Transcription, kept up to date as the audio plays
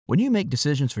When you make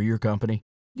decisions for your company,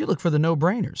 you look for the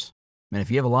no-brainers. And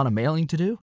if you have a lot of mailing to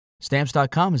do,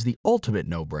 Stamps.com is the ultimate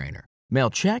no-brainer. Mail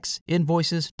checks,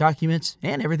 invoices, documents,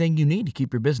 and everything you need to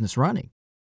keep your business running.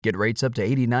 Get rates up to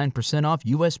 89% off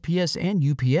USPS and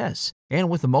UPS. And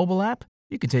with the mobile app,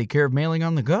 you can take care of mailing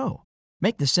on the go.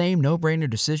 Make the same no-brainer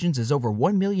decisions as over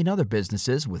 1 million other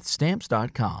businesses with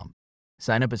Stamps.com.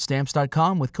 Sign up at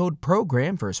Stamps.com with code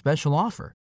PROGRAM for a special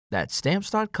offer. That's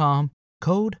Stamps.com,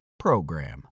 code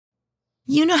PROGRAM.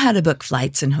 You know how to book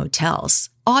flights and hotels.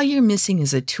 All you're missing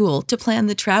is a tool to plan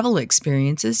the travel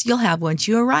experiences you'll have once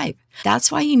you arrive.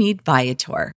 That's why you need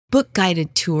Viator. Book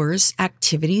guided tours,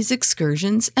 activities,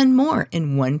 excursions, and more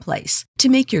in one place to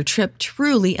make your trip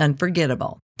truly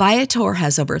unforgettable. Viator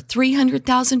has over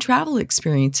 300,000 travel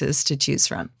experiences to choose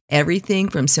from. Everything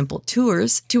from simple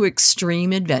tours to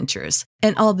extreme adventures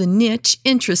and all the niche,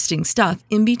 interesting stuff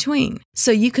in between.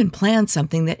 So you can plan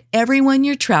something that everyone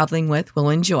you're traveling with will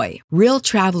enjoy. Real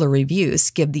traveler reviews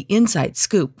give the inside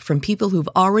scoop from people who've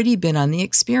already been on the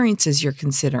experiences you're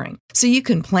considering. So you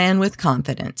can plan with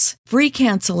confidence. Free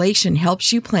cancellation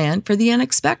helps you plan for the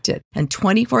unexpected. And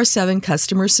 24/7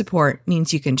 customer support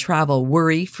means you can travel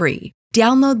worry-free.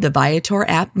 Download the Viator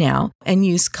app now and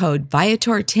use code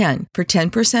Viator10 for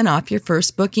 10% off your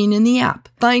first booking in the app.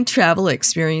 Find travel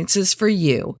experiences for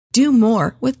you. Do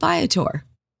more with Viator.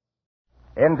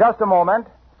 In just a moment,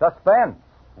 Suspense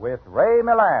with Ray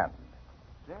Milland.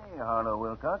 Say, Harlow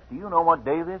Wilcox, do you know what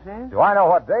day this is? Do I know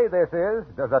what day this is?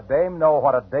 Does a dame know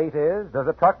what a date is? Does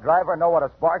a truck driver know what a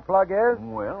spark plug is?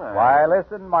 Well, Why,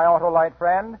 listen, my Autolite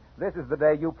friend. This is the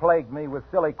day you plagued me with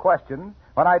silly questions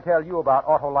when I tell you about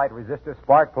Autolite resistor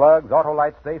spark plugs,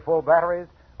 Autolite stay full batteries,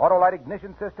 Autolite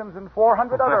ignition systems, and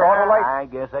 400 other Autolite... I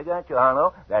guess I got you,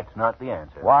 Harlow. That's not the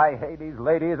answer. Why, Hades,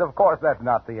 ladies, of course that's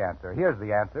not the answer. Here's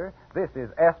the answer. This is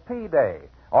SP Day,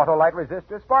 Autolite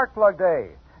resistor spark plug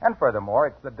day. And furthermore,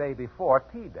 it's the day before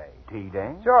T-Day.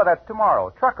 T-Day? Sure, that's tomorrow,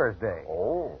 Truckers' Day.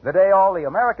 Oh. The day all the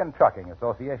American Trucking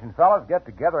Association fellows get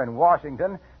together in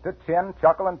Washington to chin,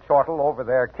 chuckle, and chortle over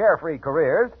their carefree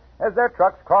careers as their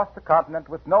trucks cross the continent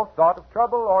with no thought of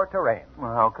trouble or terrain.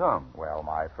 Well, how come? Well,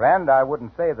 my friend, I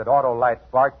wouldn't say that Autolite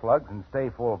spark plugs and stay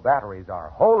full batteries are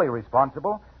wholly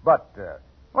responsible, but,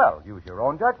 well, use your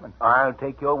own judgment. I'll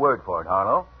take your word for it,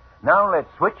 Harlow. Now let's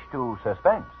switch to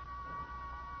Suspense.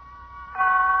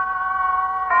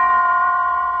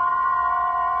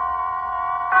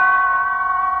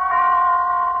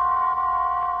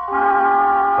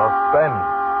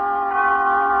 Suspense.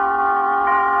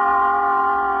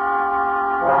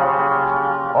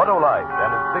 Autolite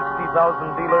and its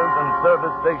 60,000 dealers and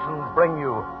service stations bring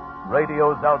you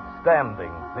radio's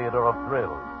outstanding theater of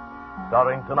thrills.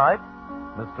 Starring tonight,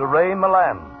 Mr. Ray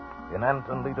Milland in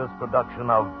Anton Leader's production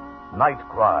of Night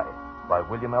Cry by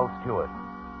William L. Stewart.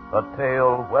 A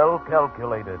tale well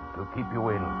calculated to keep you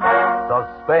in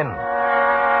suspense.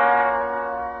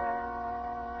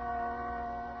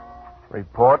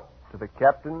 Report to the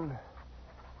captain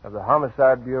of the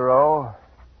Homicide Bureau,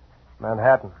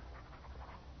 Manhattan.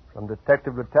 From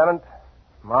Detective Lieutenant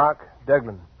Mark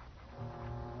Deglin.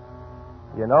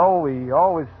 You know, we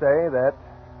always say that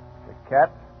the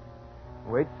cat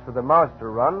waits for the mouse to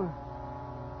run,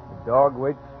 the dog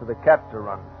waits for the cat to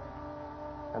run,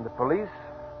 and the police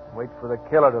wait for the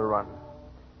killer to run.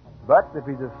 But if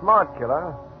he's a smart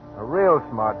killer, a real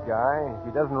smart guy,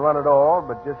 he doesn't run at all,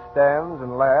 but just stands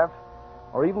and laughs,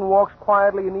 or even walks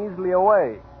quietly and easily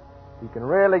away, he can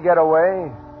really get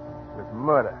away with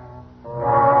murder.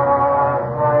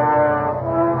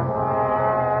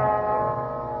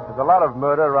 There's a lot of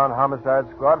murder around Homicide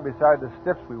Squad besides the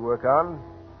stiffs we work on.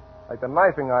 Like the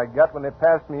knifing I got when they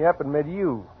passed me up and made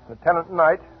you, Lieutenant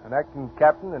Knight, an acting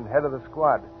captain and head of the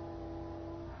squad.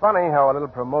 Funny how a little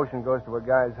promotion goes to a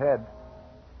guy's head.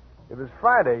 It was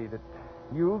Friday that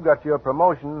you got your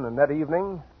promotion, and that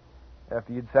evening,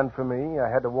 after you'd sent for me, I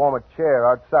had to warm a chair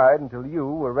outside until you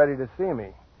were ready to see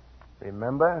me.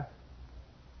 Remember?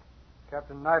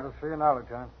 Captain Knight will see you now,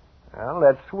 Lieutenant. Well,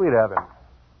 that's sweet of him.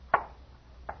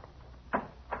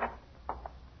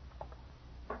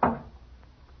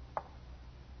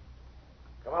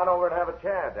 Come on over and have a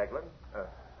chair, Deglin.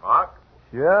 Mark?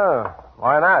 Sure.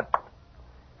 Why not?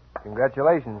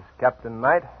 Congratulations, Captain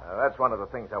Knight. That's one of the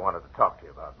things I wanted to talk to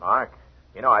you about, Mark.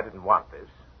 You know, I didn't want this.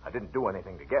 I didn't do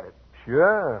anything to get it.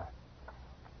 Sure.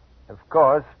 Of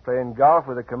course, playing golf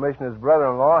with the commissioner's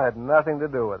brother-in-law had nothing to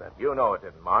do with it. You know it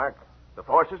didn't, Mark. The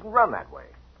force isn't run that way.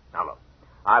 Now, look,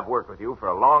 I've worked with you for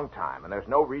a long time, and there's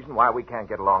no reason why we can't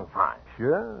get along fine.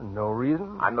 Sure, no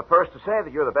reason. I'm the first to say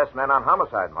that you're the best man on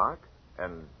homicide, Mark.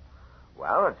 And,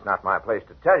 well, it's not my place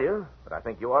to tell you, but I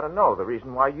think you ought to know the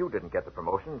reason why you didn't get the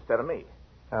promotion instead of me.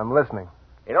 I'm listening.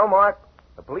 You know, Mark,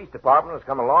 the police department has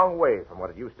come a long way from what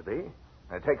it used to be.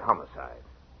 Now, take homicide.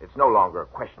 It's no longer a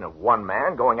question of one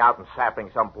man going out and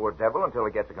sapping some poor devil until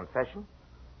he gets a confession.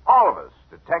 All of us,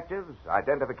 detectives,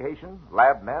 identification,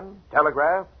 lab men,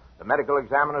 telegraph, the medical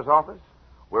examiner's office,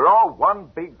 we're all one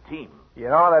big team. You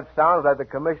know, that sounds like the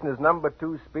commissioner's number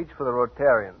 2 speech for the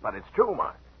Rotarians. But it's true,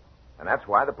 Mark. And that's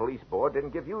why the police board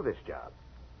didn't give you this job.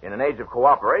 In an age of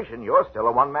cooperation, you're still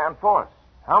a one-man force.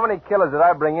 How many killers did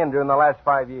I bring in during the last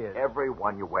 5 years? Every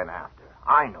one you went after.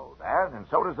 I know that, and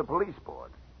so does the police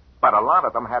board. But a lot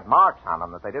of them had marks on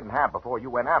them that they didn't have before you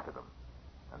went after them.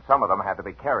 And some of them had to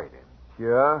be carried in.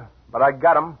 Sure, but I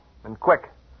got them, and quick.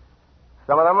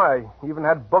 Some of them I even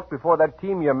had booked before that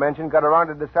team you mentioned got around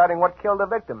to deciding what killed the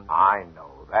victims. I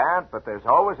know that, but there's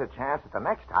always a chance that the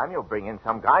next time you'll bring in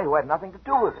some guy who had nothing to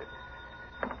do with it.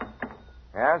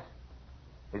 Yes?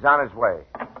 He's on his way.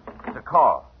 It's a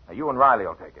call. Now, you and Riley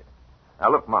will take it. Now,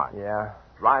 look, Mark. Yeah?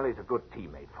 Riley's a good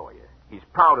teammate for you. He's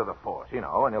proud of the force, you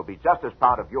know, and he'll be just as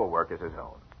proud of your work as his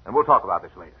own. And we'll talk about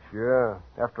this later. Sure.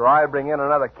 After I bring in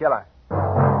another killer.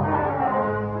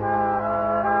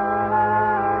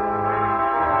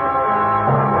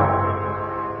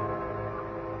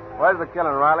 Where's the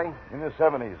killing, Riley? In the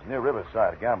 70s, near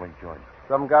Riverside, a gambling joint.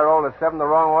 Some guy rolled a 7 the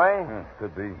wrong way?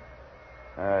 Could be.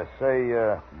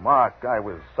 Mark, I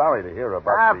was sorry to hear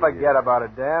about forget about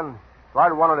it, Dan. If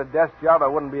I'd wanted a desk job, I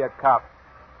wouldn't be a cop.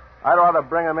 I'd rather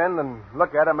bring them in than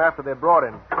look at them after they're brought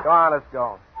in. Go on, let's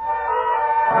go.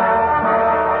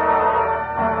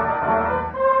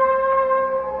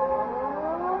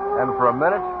 And for a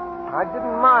minute, I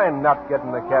didn't mind not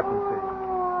getting the captaincy.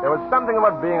 There was something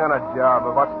about being on a job,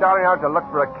 about starting out to look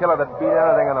for a killer that beat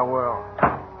anything in the world.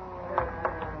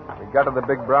 We got to the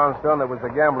big brownstone that was the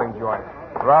gambling joint.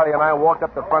 Riley and I walked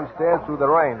up the front stairs through the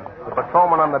rain. The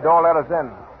patrolman on the door let us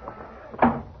in.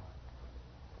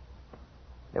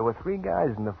 There were 3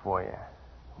 guys in the foyer.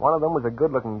 One of them was a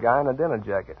good-looking guy in a dinner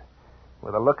jacket,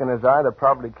 with a look in his eye that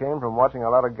probably came from watching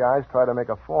a lot of guys try to make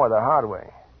a 4 the hard way.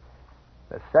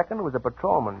 The second was a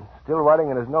patrolman, still writing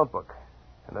in his notebook.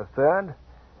 And the third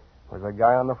was a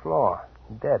guy on the floor,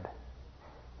 dead.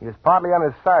 He was partly on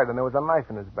his side, and there was a knife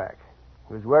in his back.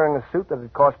 He was wearing a suit that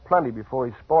had cost plenty before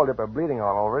he spoiled it by bleeding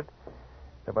all over it.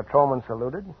 The patrolman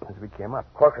saluted as we came up.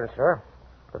 Corcoran, sir.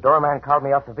 The doorman called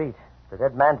me off the beat. The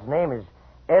dead man's name is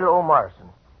L.O. Morrison.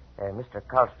 Mr.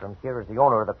 Karlstrom here is the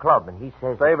owner of the club, and he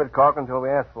says... Save it, Corcoran, until we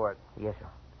ask for it. Yes, sir.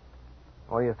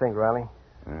 What do you think, Riley?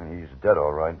 He's dead,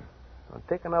 all right. Well,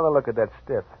 take another look at that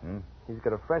stiff. He's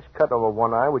got a fresh cut over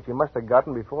one eye, which he must have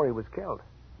gotten before he was killed.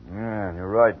 Yeah, you're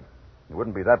right. He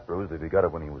wouldn't be that bruised if he got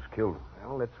it when he was killed.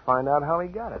 Well, let's find out how he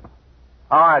got it.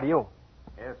 All right, you.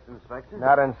 Yes, Inspector?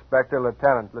 Not Inspector,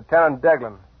 Lieutenant. Lieutenant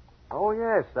Deglin. Oh,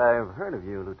 yes, I've heard of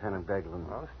you, Lieutenant Deglin.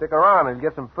 Well, stick around and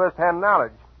get some first-hand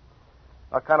knowledge.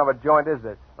 What kind of a joint is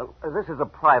this? This is a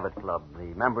private club.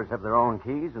 The members have their own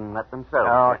keys and let themselves.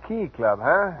 Oh, a key club,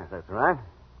 huh? Yes, that's right.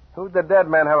 Who'd the dead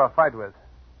man have a fight with?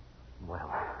 Well,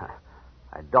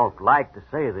 I don't like to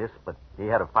say this, but he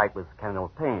had a fight with Kendall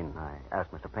Payne. I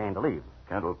asked Mr. Payne to leave.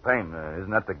 Kendall Payne,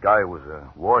 isn't that the guy who was a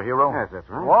war hero? Yes, that's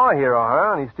right. War hero,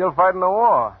 huh? And he's still fighting the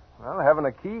war. Well, having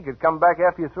a key could come back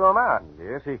after you threw him out.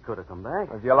 Yes, he could have come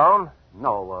back. Was he alone?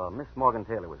 No, Miss Morgan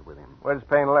Taylor was with him. Where does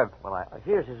Payne live? Well,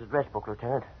 here's his address book,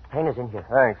 Lieutenant. Payne is in here.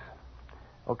 Thanks.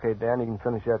 Okay, Dan, you can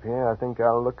finish up here. I think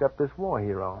I'll look up this war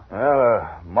hero.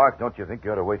 Well, Mark, don't you think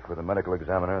you ought to wait for the medical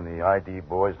examiner and the ID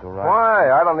boys to arrive?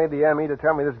 Why? I don't need the ME to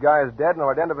tell me this guy is dead,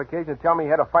 nor identification to tell me he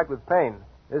had a fight with Payne.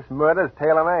 This murder's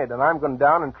tailor-made, and I'm going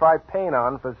down and try Payne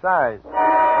on for size.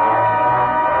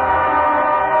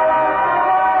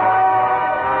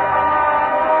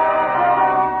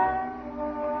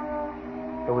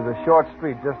 There was a short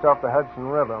street just off the Hudson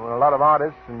River where a lot of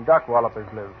artists and dock wallopers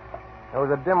lived. There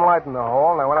was a dim light in the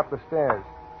hall, and I went up the stairs.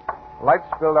 Light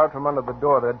spilled out from under the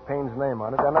door that had Payne's name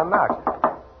on it, and I knocked.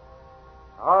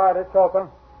 All right, it's open.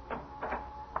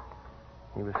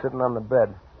 He was sitting on the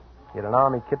bed. He had an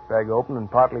army kit bag open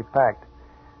and partly packed.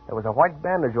 There was a white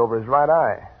bandage over his right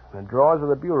eye, and the drawers of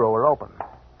the bureau were open.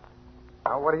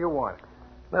 Now, what do you want?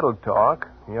 Little talk.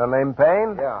 Your name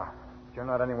Payne? Yeah. But you're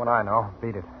not anyone I know.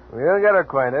 Beat it. We'll get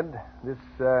acquainted. This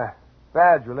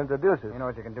badge will introduce us. You know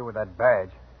what you can do with that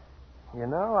badge. You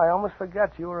know, I almost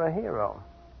forgot you were a hero.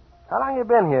 How long you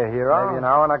been here, hero? Maybe an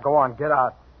hour, and I go on. Get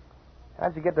out.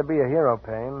 How'd you get to be a hero,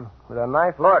 Payne? With a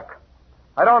knife? Look,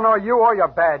 I don't know you or your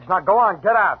badge. Now go on,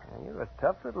 get out. You're a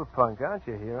tough little punk, aren't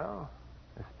you, hero?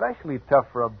 Especially tough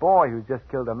for a boy who just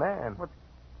killed a man. What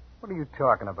are you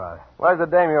talking about? Where's the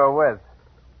dame you were with?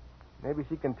 Maybe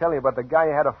she can tell you about the guy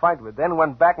you had a fight with, then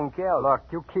went back and killed. Look,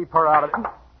 you keep her out of it.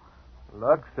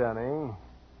 Look, Sonny,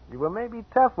 You were maybe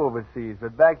tough overseas,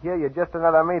 but back here you're just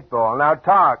another meatball. Now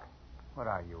talk. What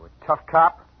are you, a tough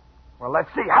cop? Well, let's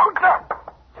see how tough.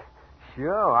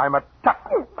 Sure, I'm a tough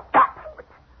cop.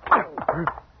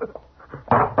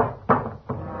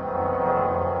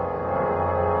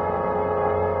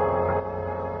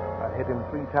 I hit him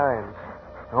 3 times.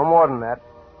 No more than that.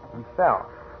 He fell.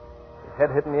 His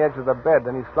head hit the edge of the bed,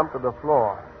 then he slumped to the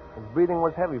floor. His breathing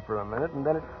was heavy for a minute, and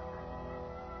then it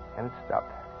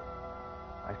stopped.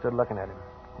 I stood looking at him,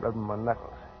 rubbing my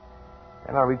knuckles.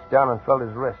 Then I reached down and felt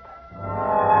his wrist. He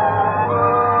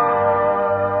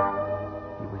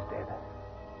was dead.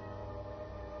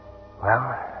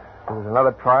 Well, it was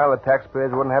another trial the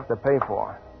taxpayers wouldn't have to pay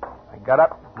for. I got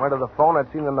up, went to the phone I'd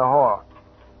seen in the hall.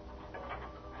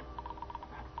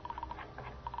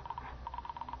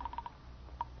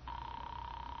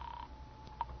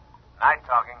 Night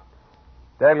talking.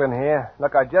 Daglin here.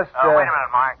 Look, I just... Wait a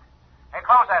minute, Mark. Hey,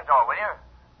 close that door, will you?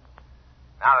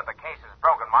 Now that the case is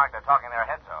broken, Mark, they're talking their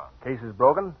heads off. Case is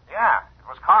broken? Yeah, it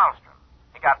was Karlstrom.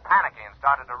 He got panicky and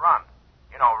started to run.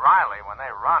 You know, Riley, when they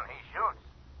run, he shoots.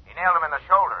 He nailed him in the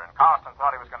shoulder, and Karlstrom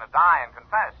thought he was going to die and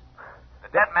confessed. The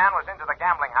dead man was into the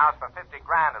gambling house for $50,000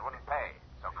 and wouldn't pay.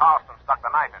 So Karlstrom stuck the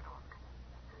knife into him.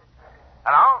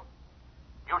 Hello?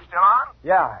 You still on?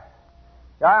 Yeah.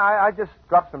 I just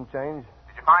dropped some change.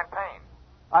 Did you find Payne?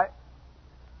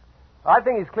 I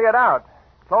think he's cleared out.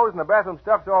 Clothes and the bathroom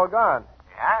stuff's all gone.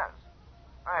 He has.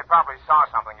 Well, he probably saw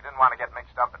something. He didn't want to get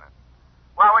mixed up in it.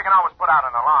 Well, we can always put out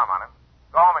an alarm on him.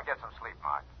 Go home and get some sleep,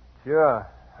 Mark. Sure.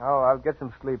 I'll get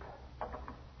some sleep.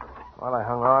 Well, I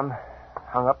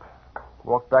hung up,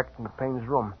 walked back into Payne's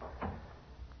room.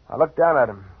 I looked down at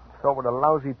him, thought what a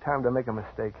lousy time to make a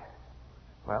mistake.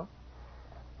 Well,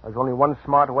 there's only one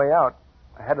smart way out.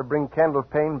 I had to bring Candle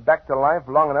Payne back to life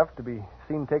long enough to be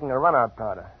seen taking a run-out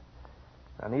powder.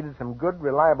 I needed some good,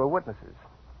 reliable witnesses.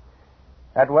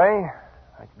 That way,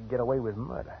 I could get away with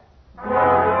murder.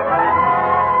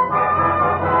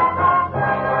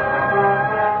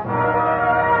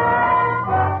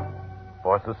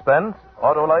 For suspense,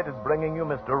 Autolite is bringing you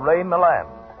Mr. Ray Milland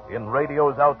in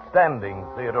radio's outstanding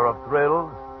theater of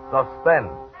thrills,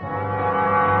 Suspense.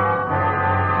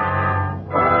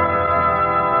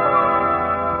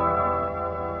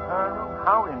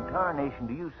 How in tarnation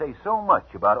do you say so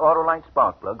much about Autolite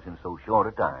spark plugs in so short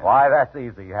a time? Why, that's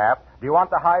easy, Hap. Do you want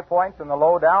the high points and the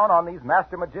lowdown on these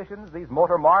master magicians, these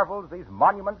motor marvels, these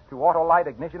monuments to Autolite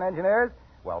ignition engineers?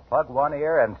 Well, plug one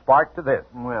ear and spark to this.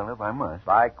 Well, if I must.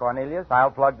 By Cornelius,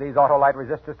 I'll plug these Autolite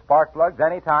resistor spark plugs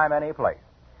anytime, any place.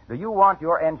 Do you want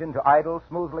your engine to idle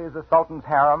smoothly as a sultan's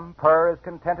harem, purr as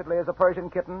contentedly as a Persian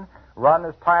kitten, run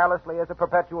as tirelessly as a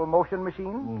perpetual motion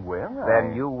machine? Well,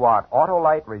 Then you want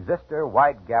Autolite resistor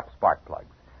wide gap spark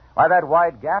plugs. Why, that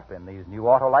wide gap in these new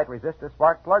Autolite resistor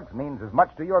spark plugs means as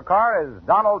much to your car as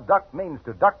Donald Duck means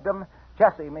to duckdom,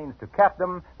 Chessie means to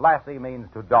catdom, Lassie means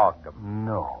to dogdom.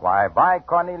 No. Why, by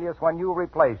Cornelius, when you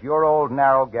replace your old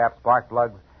narrow gap spark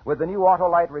plugs with the new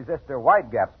Autolite resistor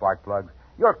wide gap spark plugs,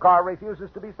 your car refuses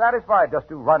to be satisfied just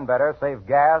to run better, save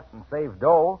gas, and save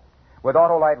dough. With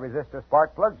Autolite resistor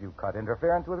spark plugs, you cut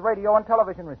interference with radio and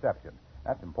television reception.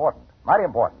 That's important, mighty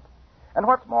important. And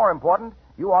what's more important,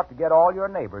 you ought to get all your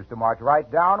neighbors to march right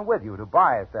down with you to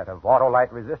buy a set of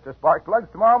Autolite resistor spark plugs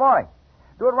tomorrow morning.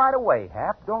 Do it right away,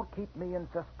 Hap. Don't keep me in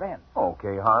suspense.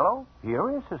 Okay, Harlow. Here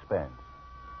is suspense.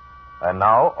 And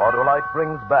now, Autolite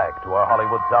brings back to our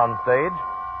Hollywood soundstage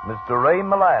Mr. Ray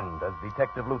Milland as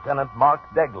Detective Lieutenant Mark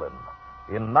Deglin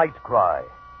in Night Cry,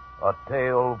 a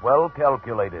tale well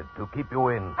calculated to keep you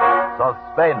in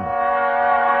suspense.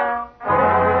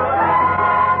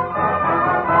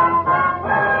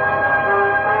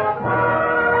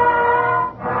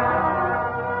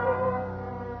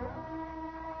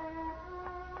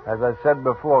 As I said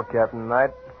before, Captain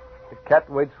Knight, the cat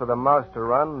waits for the mouse to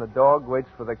run, the dog waits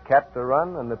for the cat to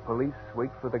run, and the police wait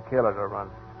for the killer to run.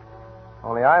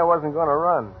 Only I wasn't going to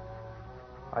run.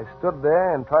 I stood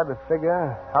there and tried to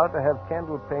figure how to have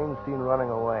Candle Payne seen running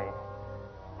away.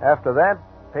 After that,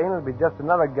 Payne would be just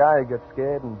another guy who got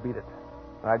scared and beat it.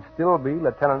 I'd still be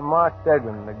Lieutenant Mark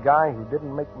Deglin, the guy who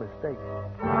didn't make mistakes.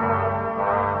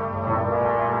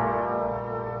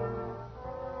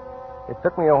 It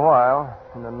took me a while,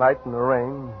 in the night and the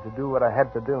rain, to do what I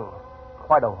had to do.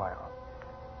 Quite a while.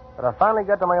 But I finally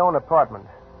got to my own apartment.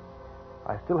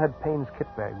 I still had Payne's kit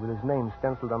bag with his name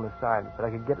stenciled on the side, but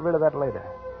I could get rid of that later.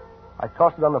 I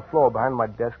tossed it on the floor behind my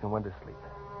desk and went to sleep.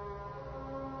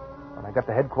 When I got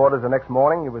to headquarters the next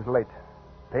morning, it was late.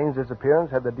 Payne's disappearance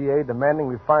had the DA demanding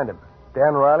we find him.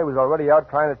 Dan Riley was already out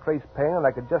trying to trace Payne, and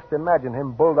I could just imagine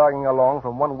him bulldogging along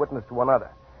from one witness to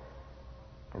another.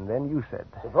 And then you said...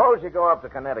 Suppose you go up to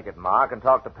Connecticut, Mark, and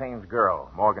talk to Payne's girl,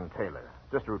 Morgan Taylor.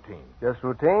 Just routine. Just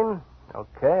routine?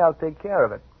 Okay, I'll take care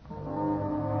of it.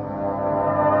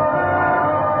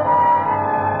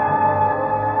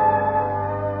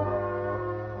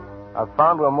 I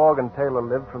found where Morgan Taylor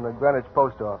lived from the Greenwich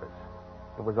post office.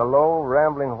 It was a low,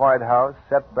 rambling white house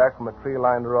set back from a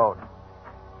tree-lined road.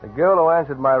 The girl who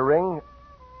answered my ring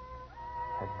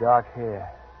had dark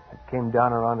hair that came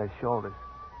down around her shoulders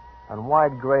and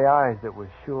wide gray eyes that were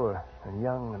sure and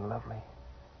young and lovely.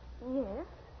 Yes.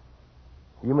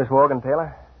 You Miss Morgan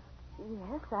Taylor?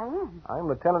 Yes, I am. I'm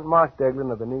Lieutenant Mark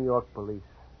Deglin of the New York Police.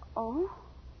 Oh?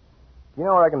 Do you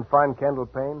know where I can find Kendall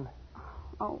Payne?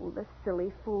 Oh, the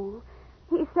silly fool.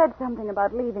 He said something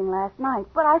about leaving last night,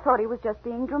 but I thought he was just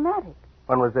being dramatic.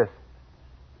 When was this?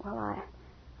 Well,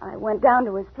 I went down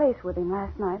to his place with him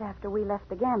last night after we left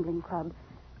the gambling club.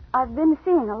 I've been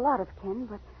seeing a lot of Ken,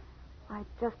 but I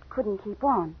just couldn't keep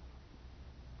on.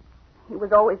 He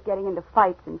was always getting into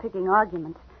fights and picking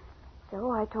arguments,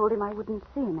 so I told him I wouldn't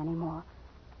see him anymore.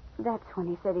 That's when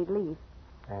he said he'd leave.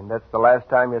 And that's the last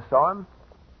time you saw him?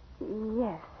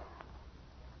 Yes.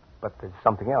 But there's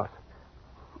something else.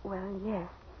 Well, yes.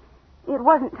 It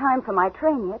wasn't time for my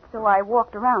train yet, so I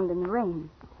walked around in the rain.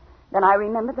 Then I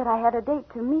remembered that I had a date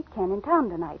to meet Ken in town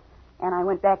tonight, and I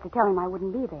went back to tell him I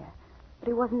wouldn't be there. But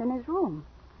he wasn't in his room.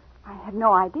 I had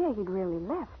no idea he'd really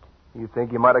left. You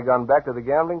think he might have gone back to the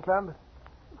gambling club?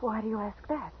 Why do you ask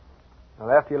that?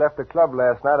 Well, after you left the club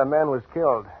last night, a man was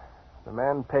killed. The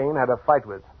man Payne had a fight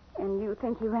with. And you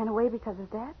think he ran away because of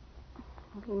that?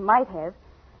 He might have.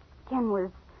 Ken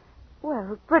was,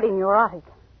 well, pretty neurotic.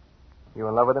 You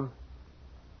in love with him?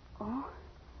 Oh?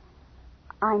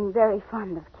 I'm very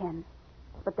fond of Ken.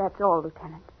 But that's all,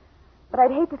 Lieutenant. But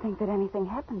I'd hate to think that anything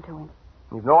happened to him.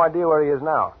 You've no idea where he is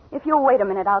now. If you'll wait a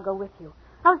minute, I'll go with you.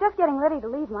 I was just getting ready to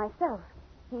leave myself.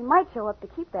 He might show up to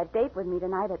keep that date with me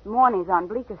tonight at Morney's on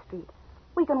Bleecker Street.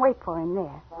 We can wait for him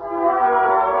there.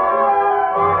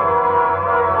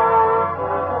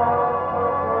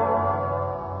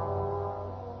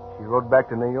 She rode back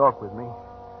to New York with me.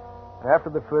 And after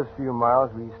the first few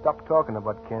miles, we stopped talking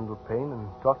about Kendall Payne and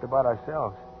talked about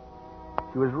ourselves.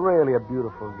 She was really a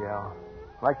beautiful gal.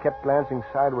 I kept glancing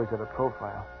sideways at her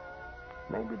profile.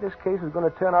 Maybe this case was going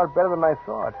to turn out better than I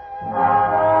thought.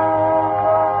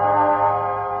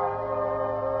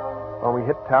 When we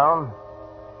hit town,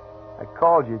 I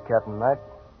called you, Captain Knight.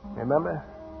 Remember?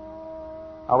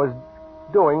 I was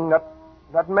doing,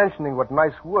 not mentioning what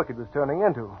nice work it was turning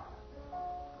into.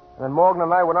 And then Morgan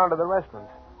and I went on to the restaurant.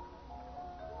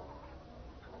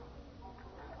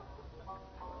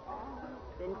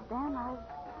 Since then, I've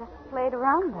just played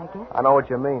around, I guess. I know what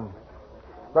you mean.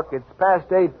 Look, it's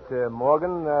past 8,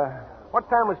 Morgan. What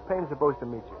time was Payne supposed to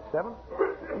meet you? 7?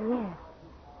 Yes.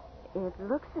 It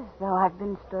looks as though I've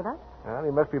been stood up. Well,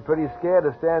 he must be pretty scared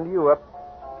to stand you up.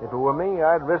 If it were me,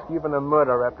 I'd risk even a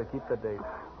murder rap to keep the date.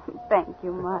 Thank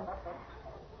you much.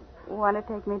 Want to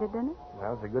take me to dinner?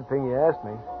 Well, it's a good thing you asked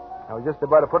me. I was just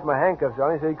about to put my handcuffs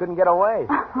on him so he couldn't get away.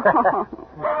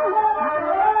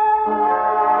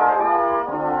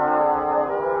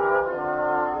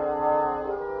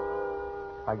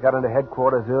 I got into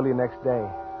headquarters early next day.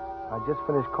 I just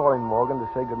finished calling Morgan to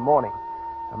say good morning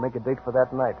and make a date for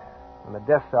that night. And the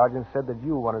desk sergeant said that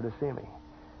you wanted to see me.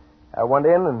 I went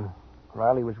in, and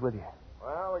Riley was with you.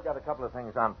 Well, we got a couple of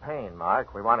things on Payne,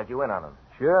 Mark. We wanted you in on them.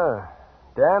 Sure.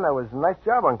 Dan, that was a nice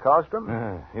job on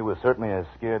Karlstrom. He was certainly a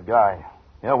scared guy.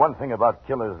 You know, one thing about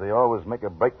killers, they always make a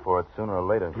break for it sooner or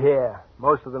later. Yeah,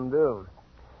 most of them do.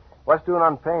 What's doing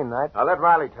on Payne, Knight? I'll let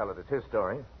Riley tell it. It's his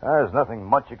story. There's nothing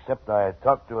much except I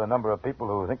talked to a number of people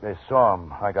who think they saw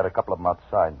him. I got a couple of them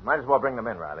outside. Might as well bring them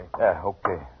in, Riley. Yeah,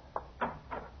 okay.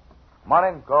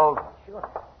 Morning, Gold. Sure.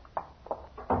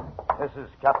 This is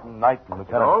Captain Knight and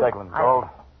Lieutenant Gold? Deglin. Gold.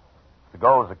 The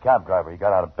Gold's a cab driver. He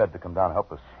got out of bed to come down and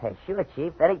help us. Hey, sure,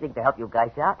 Chief. Anything to help you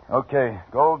guys out. Okay,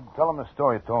 Gold, tell him the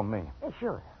story you told me. Yeah,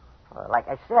 sure. Well, like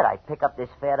I said, I picked up this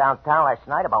fare downtown last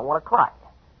night about 1 o'clock.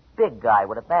 Big guy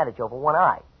with a bandage over one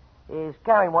eye. He's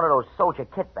carrying one of those soldier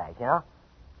kit bags, you know?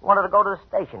 Wanted to go to the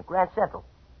station, Grand Central.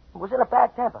 He was in a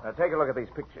bad temper. Now, take a look at these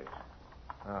pictures.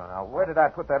 Oh, now, where did I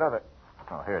put that other...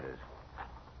 Oh, here it is.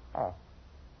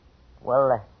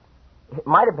 Well, it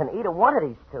might have been either one of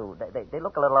these two. They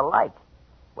look a little alike.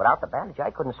 Without the bandage,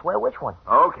 I couldn't swear which one.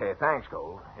 Okay, thanks,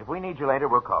 Gold. If we need you later,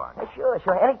 we'll call on you. Hey,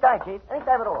 sure. Anytime, Chief.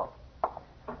 Anytime at all.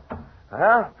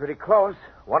 Well, pretty close.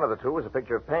 One of the two was a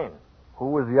picture of Payne.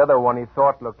 Who was the other one he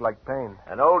thought looked like Payne?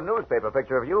 An old newspaper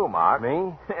picture of you, Mark.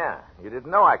 Me? Yeah. You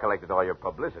didn't know I collected all your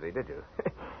publicity, did you?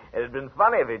 It'd have been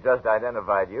funny if he just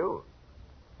identified you.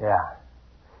 Yeah.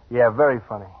 Yeah, very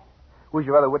funny. Who's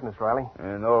your other witness, Riley?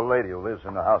 An old lady who lives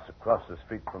in the house across the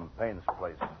street from Payne's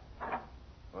place.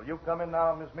 Will you come in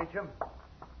now, Miss Meacham?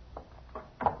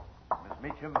 Miss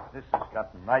Meacham, this is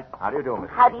Captain Knight. How do you do, Mr.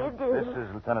 How do you do? This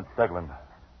is Lieutenant Degland.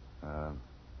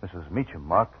 Mrs. Meacham,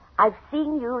 Mark. I've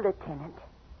seen you, Lieutenant.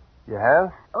 You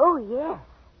have? Oh, yes.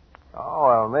 Oh,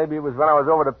 well, maybe it was when I was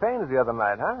over to Payne's the other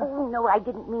night, huh? Oh, no, I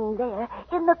didn't mean there.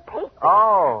 In the paper.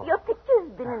 Oh. Your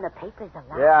picture's been in the papers a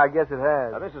lot. Yeah, I guess it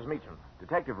has. Now, Mrs. Meacham,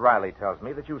 Detective Riley tells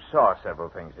me that you saw several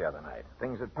things the other night,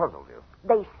 things that puzzled you.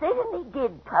 They certainly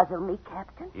did puzzle me,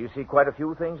 Captain. Do you see quite a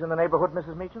few things in the neighborhood,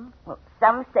 Mrs. Meacham? Well,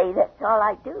 some say that's all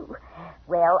I do.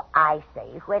 Well, I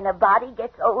say when a body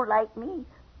gets old like me,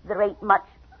 there ain't much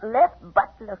left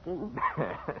but looking.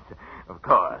 Of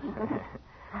course.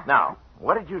 Now,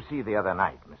 what did you see the other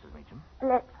night, Mrs. Meacham?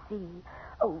 Let's see.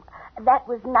 Oh, that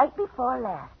was night before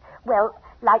last. Well,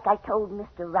 like I told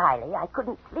Mr. Riley, I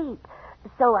couldn't sleep.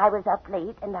 So I was up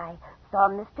late, and I saw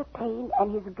Mr. Payne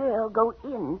and his girl go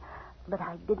in. But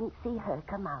I didn't see her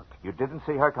come out. You didn't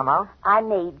see her come out? I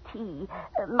made tea.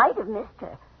 Might have missed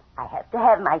her. I have to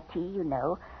have my tea, you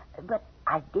know. But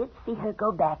I did see her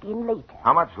go back in later.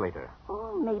 How much later?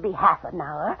 Oh, maybe half an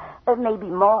hour, maybe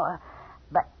more.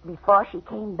 But before she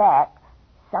came back,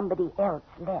 somebody else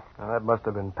left. Now, that must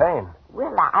have been Payne.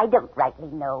 Well, I don't rightly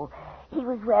know. He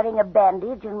was wearing a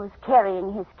bandage and was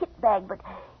carrying his kit bag, but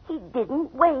he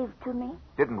didn't wave to me.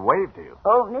 Didn't wave to you?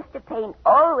 Oh, Mr. Payne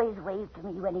always waved to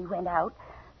me when he went out.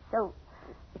 So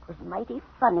it was mighty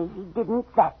funny he didn't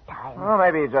that time. Well,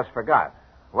 maybe he just forgot.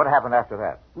 What happened after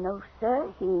that? No, sir,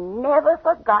 he never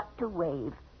forgot to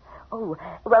wave. Oh,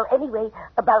 well, anyway,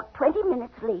 about 20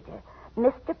 minutes later,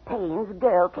 Mr. Payne's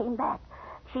girl came back.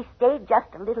 She stayed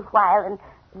just a little while and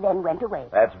then went away.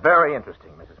 That's very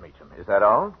interesting, Mrs. Meacham. Is that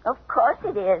all? Of course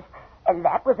it is. And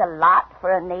that was a lot for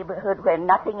a neighborhood where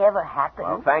nothing ever happened.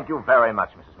 Well, thank you very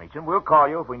much, Mrs. Meacham. We'll call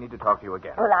you if we need to talk to you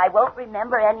again. Well, I won't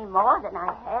remember any more than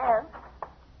I have.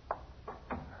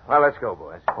 Well, let's go,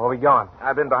 boys. Where are we going?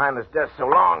 I've been behind this desk so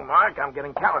long, Mark, I'm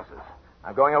getting calluses.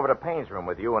 I'm going over to Payne's room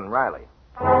with you and Riley.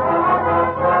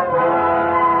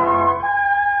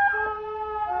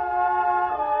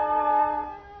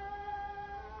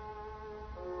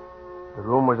 The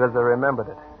room was as I remembered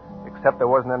it, except there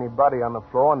wasn't anybody on the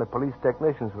floor and the police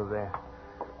technicians were there.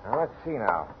 Now, let's see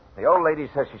now. The old lady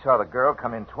says she saw the girl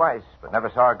come in twice, but never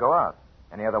saw her go out.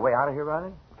 Any other way out of here,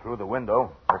 Riley? Through the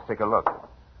window. Let's take a look.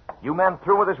 You men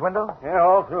through with this window? Yeah,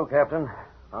 all through, Captain.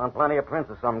 Found plenty of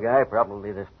prints of some guy,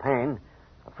 probably this Payne.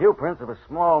 A few prints of a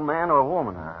small man or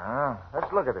woman.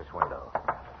 Let's look at this window.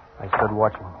 I stood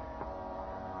watching.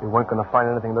 We weren't going to find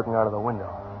anything looking out of the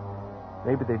window.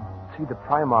 Maybe they'd see the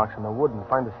pry marks in the wood and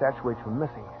find the saturates were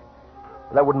missing.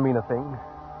 But that wouldn't mean a thing.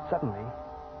 Suddenly,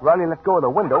 Riley let go of the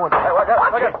window and... Hey,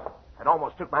 look it! It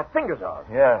almost took my fingers off.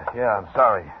 Yeah, I'm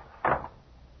sorry.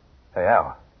 Hey,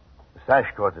 Al. The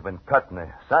sash cords have been cut and the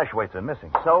sash weights are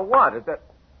missing. So what?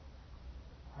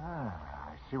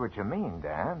 I see what you mean,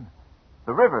 Dan.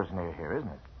 The river's near here, isn't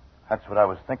it? That's what I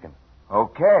was thinking.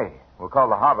 Okay. We'll call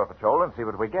the harbor patrol and see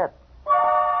what we get.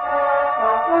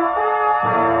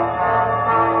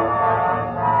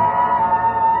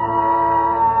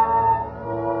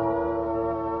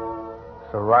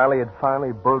 So Riley had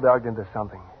finally bulldogged into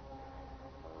something.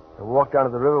 The walk down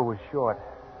to the river was short.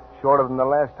 Shorter than the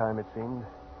last time, it seemed.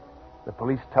 The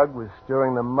police tug was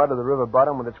stirring the mud of the river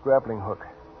bottom with its grappling hook.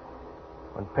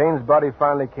 When Payne's body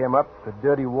finally came up, the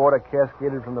dirty water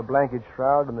cascaded from the blanket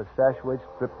shroud and the sash weights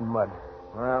dripped in mud.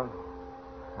 Well,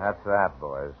 that's that,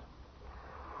 boys.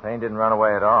 Payne didn't run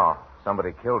away at all.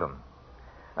 Somebody killed him.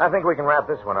 I think we can wrap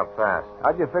this one up fast.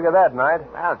 How'd you figure that, Knight?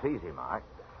 Well, it's easy, Mark.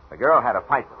 The girl had a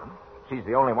fight with him. She's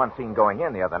the only one seen going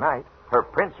in the other night. Her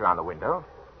prints are on the window.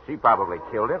 She probably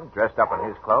killed him, dressed up in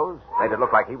his clothes, made it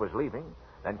look like he was leaving,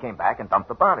 then came back and dumped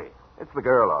the body. It's the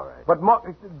girl, all right. But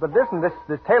listen,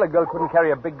 this Taylor girl couldn't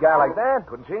carry a big guy like that.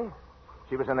 Couldn't she?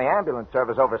 She was in the ambulance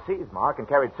service overseas, Mark, and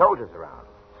carried soldiers around.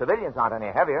 Civilians aren't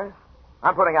any heavier.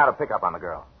 I'm putting out a pickup on the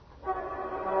girl.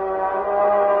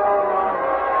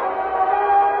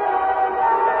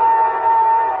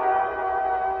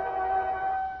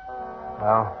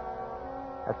 Well,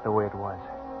 that's the way it was.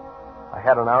 I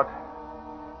had an out,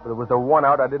 but it was the one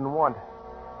out I didn't want.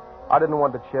 I didn't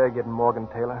want the chair getting Morgan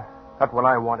Taylor. Not what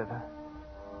I wanted her.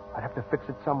 I'd have to fix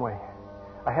it some way.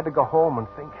 I had to go home and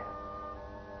think.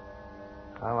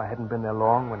 Well, I hadn't been there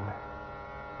long when...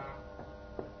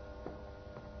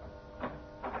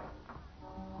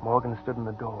 Morgan stood in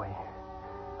the doorway.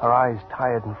 Her eyes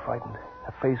tired and frightened.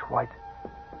 Her face white.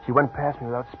 She went past me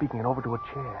without speaking and over to a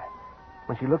chair.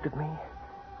 When she looked at me,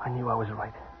 I knew I was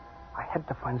right. I had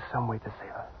to find some way to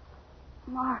save her.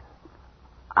 Mark,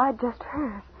 I just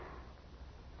heard.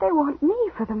 They want me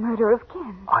for the murder of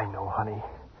Ken. I know, honey.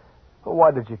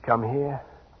 Why did you come here?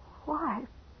 Why?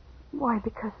 Why,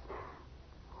 because...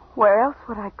 Where else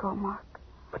would I go, Mark?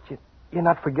 But you're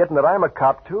not forgetting that I'm a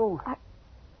cop, too.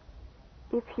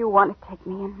 If you want to take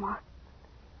me in, Mark,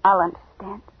 I'll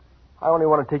understand. I only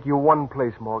want to take you one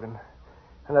place, Morgan.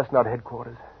 And that's not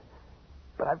headquarters.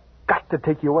 But I've got to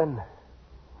take you in.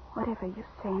 Whatever you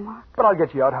say, Mark. But I'll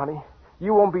get you out, honey.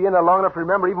 You won't be in there long enough to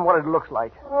remember even what it looks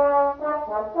like.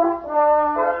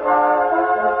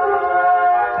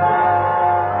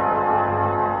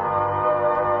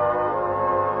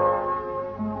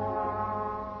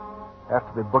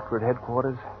 After they booked her at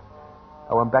headquarters,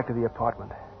 I went back to the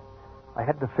apartment. I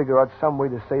had to figure out some way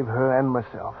to save her and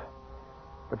myself.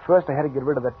 But first, I had to get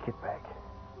rid of that kit bag.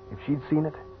 If she'd seen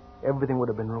it, everything would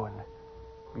have been ruined.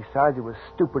 Besides, it was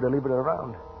stupid to leave it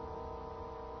around.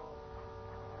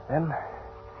 Then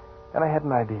I had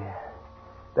an idea.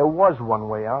 There was one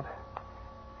way out.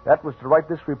 That was to write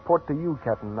this report to you,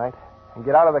 Captain Knight, and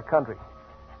get out of the country.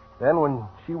 Then, when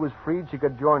she was freed, she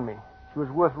could join me. She was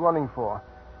worth running for.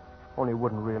 Only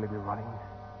wouldn't really be running.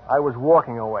 I was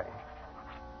walking away.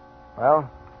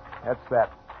 Well, that's that.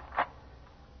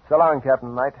 So long,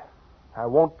 Captain Knight. I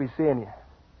won't be seeing you.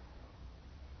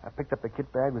 I picked up the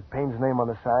kit bag with Payne's name on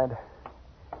the side,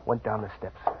 went down the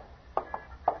steps.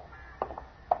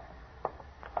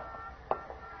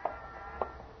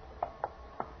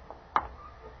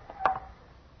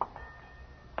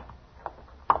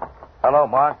 Hello,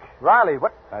 Mark. Riley,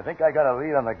 what? I think I got a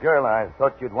lead on the girl, and I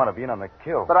thought you'd want to be in on the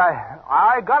kill. But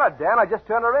I got it, Dan. I just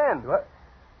turned her in. What?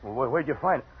 Well, where'd you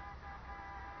find it?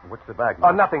 What's the bag, Oh,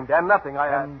 Mark? nothing, Dan, nothing.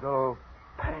 Kendall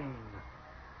Payne.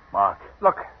 Mark.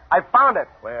 Look, I found it.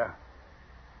 Where?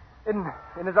 In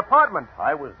his apartment.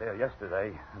 I was there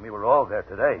yesterday, and we were all there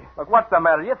today. Look, what's the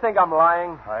matter? You think I'm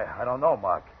lying? I don't know,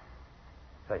 Mark.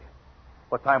 Say,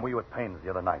 what time were you at Payne's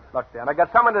the other night? Look, Dan, I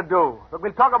got something to do. Look,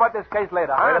 we'll talk about this case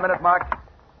later, huh? Wait a minute, Mark.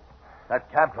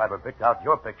 That cab driver picked out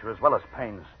your picture as well as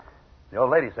Payne's. The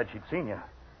old lady said she'd seen you.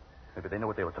 Maybe they knew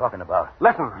what they were talking about.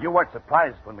 Listen. You weren't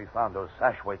surprised when we found those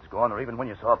sash weights gone, or even when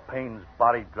you saw Payne's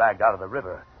body dragged out of the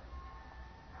river.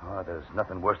 Oh, there's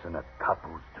nothing worse than a cop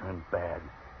who's turned bad.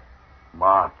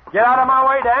 Mark. Get out of my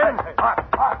way, Dan. Hey, Mark.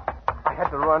 I had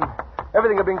to run.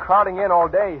 Everything had been crowding in all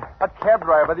day. That cab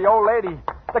driver, the old lady,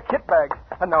 the kit bag,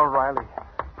 and now Riley.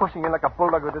 Pushing in like a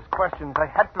bulldog with his questions. I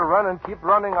had to run and keep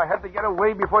running. I had to get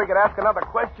away before he could ask another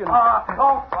question.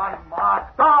 Don't run,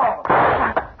 Mark. Don't.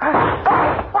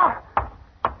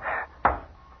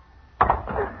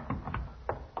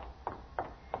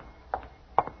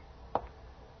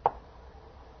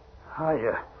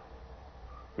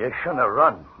 You shouldn't have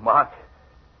run, Mark.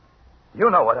 You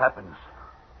know what happens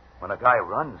when a guy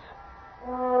runs.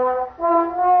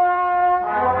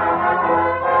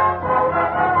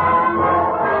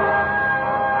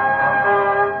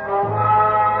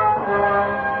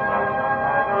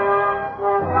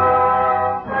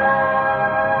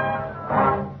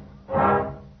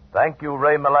 Thank you,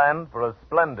 Ray Milland, for a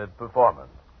splendid performance.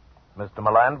 Mr.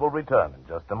 Milland will return in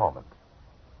just a moment.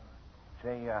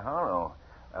 Say, Harlow,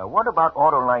 what about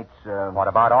Autolite's... What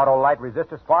about Autolite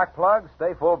resistor spark plugs,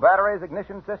 stay full batteries,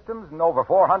 ignition systems, and over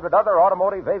 400 other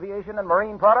automotive, aviation, and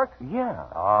marine products? Yeah.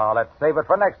 Oh, let's save it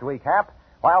for next week, Hap,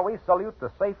 while we salute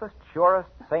the safest, surest,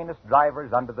 sanest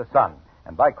drivers under the sun.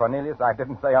 And by Cornelius, I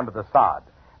didn't say under the sod.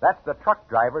 That's the truck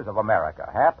drivers of America,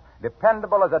 Hap.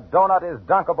 Dependable as a donut is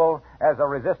dunkable, as a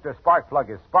resistor spark plug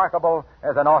is sparkable,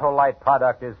 as an Autolite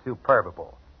product is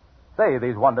superbable. Say,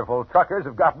 these wonderful truckers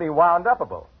have got me wound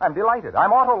upable. I'm delighted.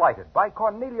 I'm Autolighted. By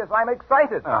Cornelius, I'm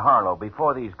excited. Harlow,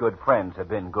 before these good friends have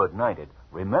been good-nighted,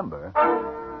 remember...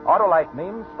 Autolite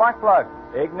means spark plugs.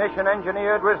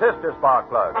 Ignition-engineered resistor spark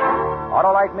plugs.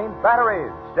 Autolite means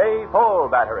batteries. Stay full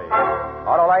batteries.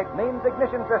 Autolite means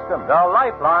ignition system. The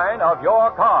lifeline of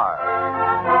your car.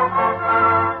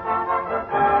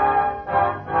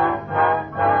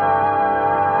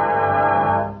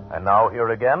 And now here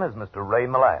again is Mr. Ray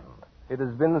Milland. It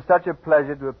has been such a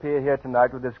pleasure to appear here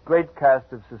tonight with this great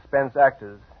cast of suspense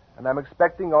actors, and I'm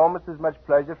expecting almost as much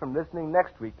pleasure from listening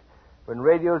next week when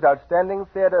radio's outstanding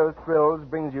theater of thrills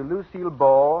brings you Lucille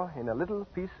Ball in A Little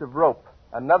Piece of Rope,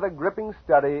 another gripping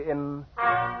study in...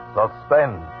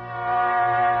 Suspense.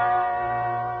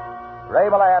 Ray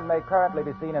Milland may currently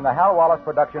be seen in the Hal Wallace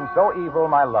production So Evil,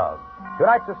 My Love.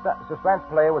 Tonight's suspense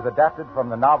play was adapted from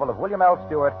the novel of William L.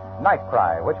 Stewart, Night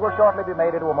Cry, which will shortly be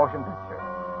made into a motion picture.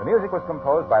 The music was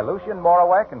composed by Lucien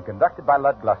Morawek and conducted by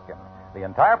Lud Gluskin. The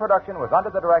entire production was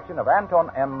under the direction of Anton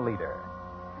M. Leader.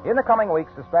 In the coming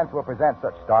weeks, Suspense will present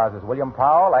such stars as William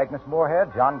Powell, Agnes Moorehead,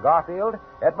 John Garfield,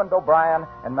 Edmund O'Brien,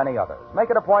 and many others.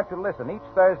 Make it a point to listen each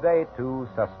Thursday to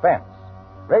Suspense,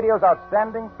 radio's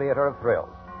outstanding theater of thrills.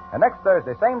 And next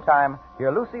Thursday, same time, hear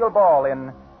Lucille Ball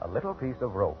in A Little Piece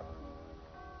of Rope.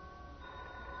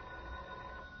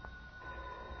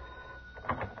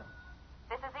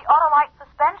 This is the Autolite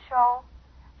Suspense Show.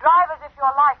 Drive as if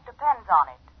your life depends on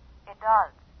it. It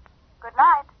does. Good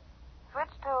night.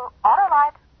 Switch to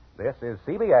Autolite. This is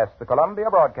CBS, the Columbia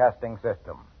Broadcasting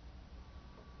System.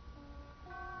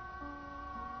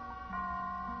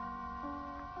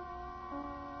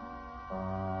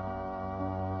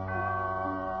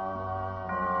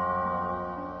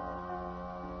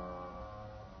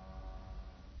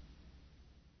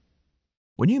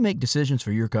 When you make decisions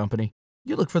for your company,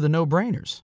 you look for the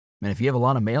no-brainers. And if you have a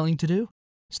lot of mailing to do,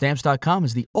 Stamps.com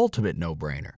is the ultimate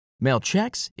no-brainer. Mail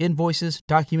checks, invoices,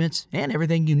 documents, and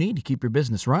everything you need to keep your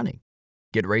business running.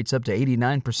 Get rates up to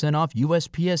 89% off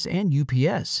USPS and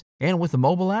UPS. And with the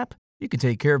mobile app, you can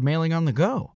take care of mailing on the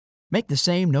go. Make the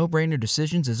same no-brainer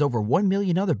decisions as over 1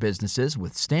 million other businesses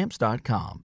with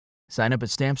Stamps.com. Sign up at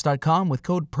Stamps.com with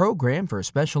code PROGRAM for a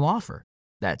special offer.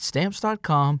 That's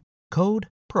Stamps.com, code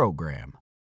PROGRAM.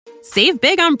 Save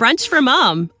big on brunch for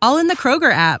mom, all in the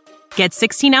Kroger app. Get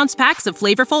 16-ounce packs of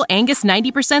flavorful Angus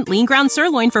 90% lean ground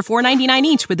sirloin for $4.99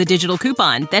 each with a digital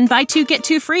coupon. Then buy 2, get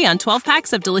 2 free on 12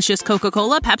 packs of delicious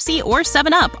Coca-Cola, Pepsi, or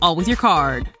 7-Up, all with your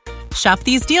card. Shop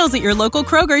these deals at your local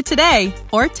Kroger today,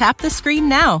 or tap the screen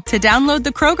now to download the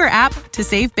Kroger app to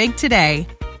save big today.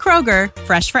 Kroger,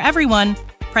 fresh for everyone.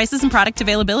 Prices and product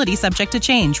availability subject to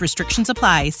change. Restrictions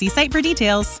apply. See site for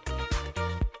details.